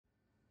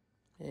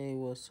Hey,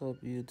 what's up,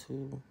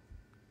 YouTube?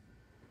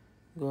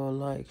 Go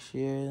like,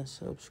 share, and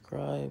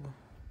subscribe.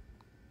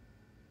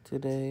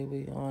 Today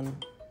we on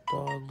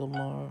Dogelon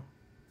Mars.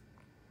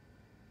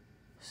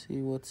 See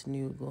what's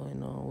new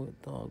going on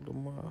with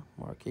Dogelon Mars.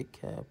 Market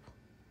cap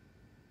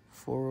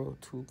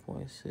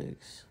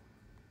 402.6.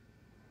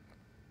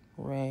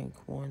 Rank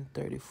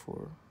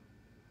 134.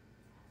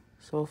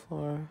 So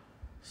far,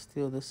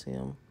 still the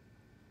same.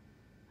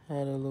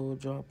 Had a little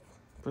drop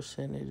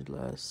percentage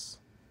last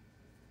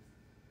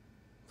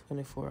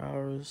 24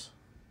 hours,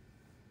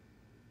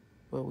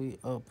 but we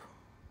up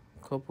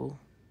a couple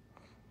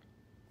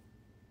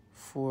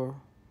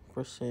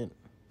 4%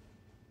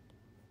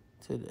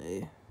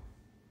 today.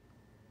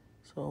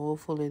 So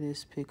hopefully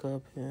this pick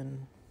up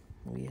and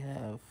we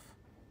have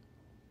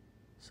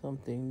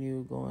something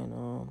new going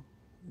on.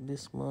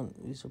 This month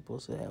we're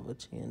supposed to have a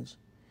change.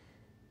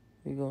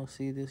 We're gonna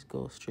see this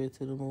go straight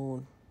to the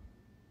moon.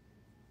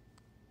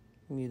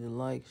 We need to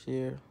like,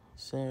 share,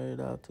 send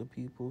it out to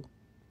people.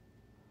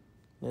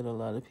 Let a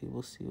lot of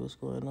people see what's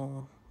going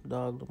on.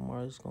 Dogelon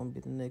Mars is gonna be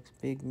the next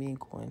big meme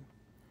coin.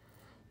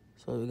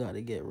 So we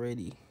gotta get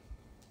ready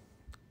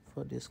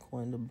for this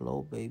coin to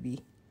blow,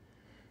 baby.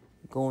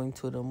 Going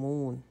to the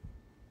moon.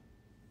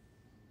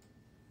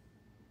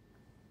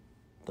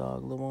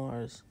 Dogelon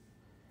Mars.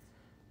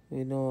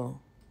 We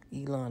know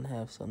Elon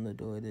have something to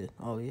do with it.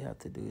 All we have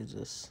to do is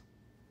just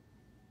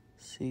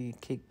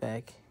kick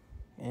back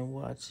and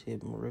watch him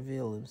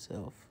reveal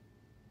himself.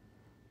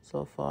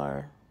 So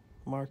far,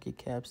 market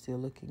cap still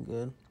looking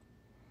good.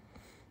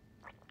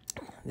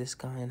 This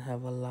coin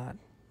have a lot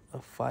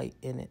of fight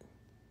in it.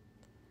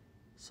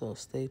 So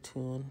stay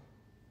tuned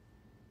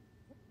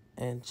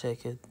and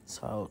check it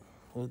out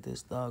with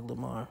this Dogelon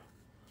Mars.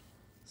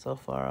 So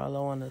far, all I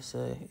want to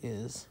say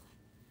is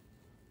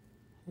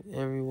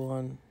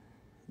everyone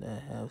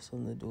that have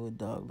something to do with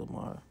Dogelon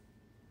Mars,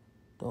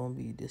 don't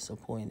be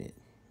disappointed.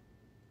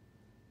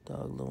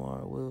 Dogelon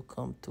Mars will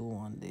come through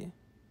one day.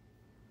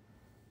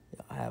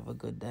 Y'all have a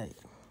good day.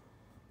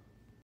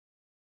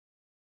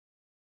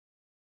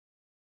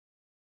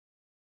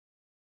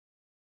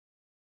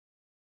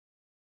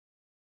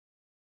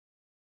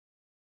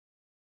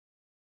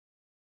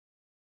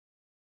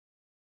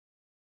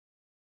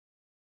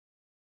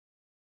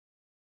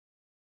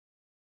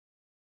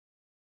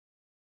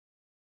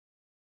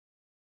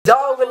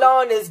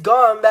 Dogelon is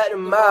going back to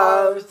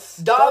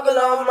Mars.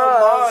 Dogelon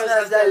Mars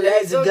has that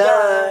laser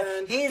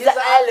gun. He's an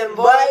island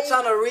boy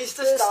trying to reach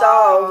the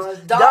stars.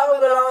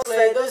 Dogelon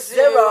slay the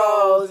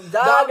zeros.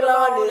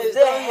 Dogelon is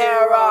the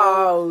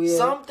hero. Yeah.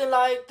 Something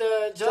like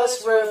the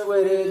just riff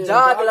with it.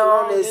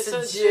 Dogelon is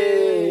a G.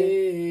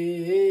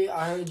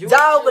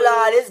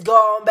 Dogelon is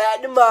going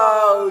back to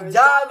Mars.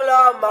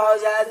 Dogelon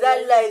Mars has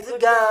that laser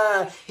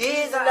gun.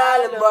 He's an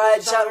island boy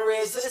trying to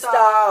reach the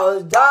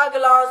stars.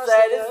 Dogelon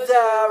slay the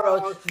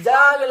zeros.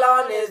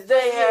 Dogelon is the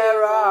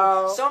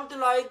hero. Something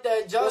like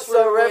that, just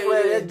a riff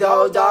with it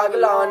though.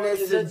 Dogelon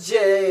is a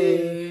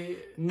J.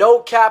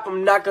 No cap,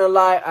 I'm not gonna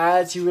lie, I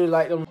actually really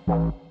like them.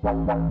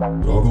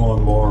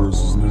 Dogelon Mars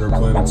is an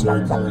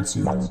interplanetary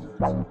currency.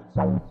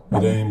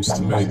 It aims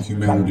to make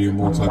humanity a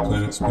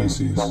multi-planet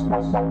species.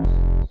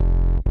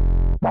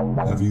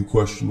 Have you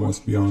questioned what's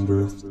beyond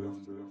Earth?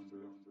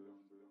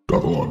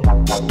 Dogelon.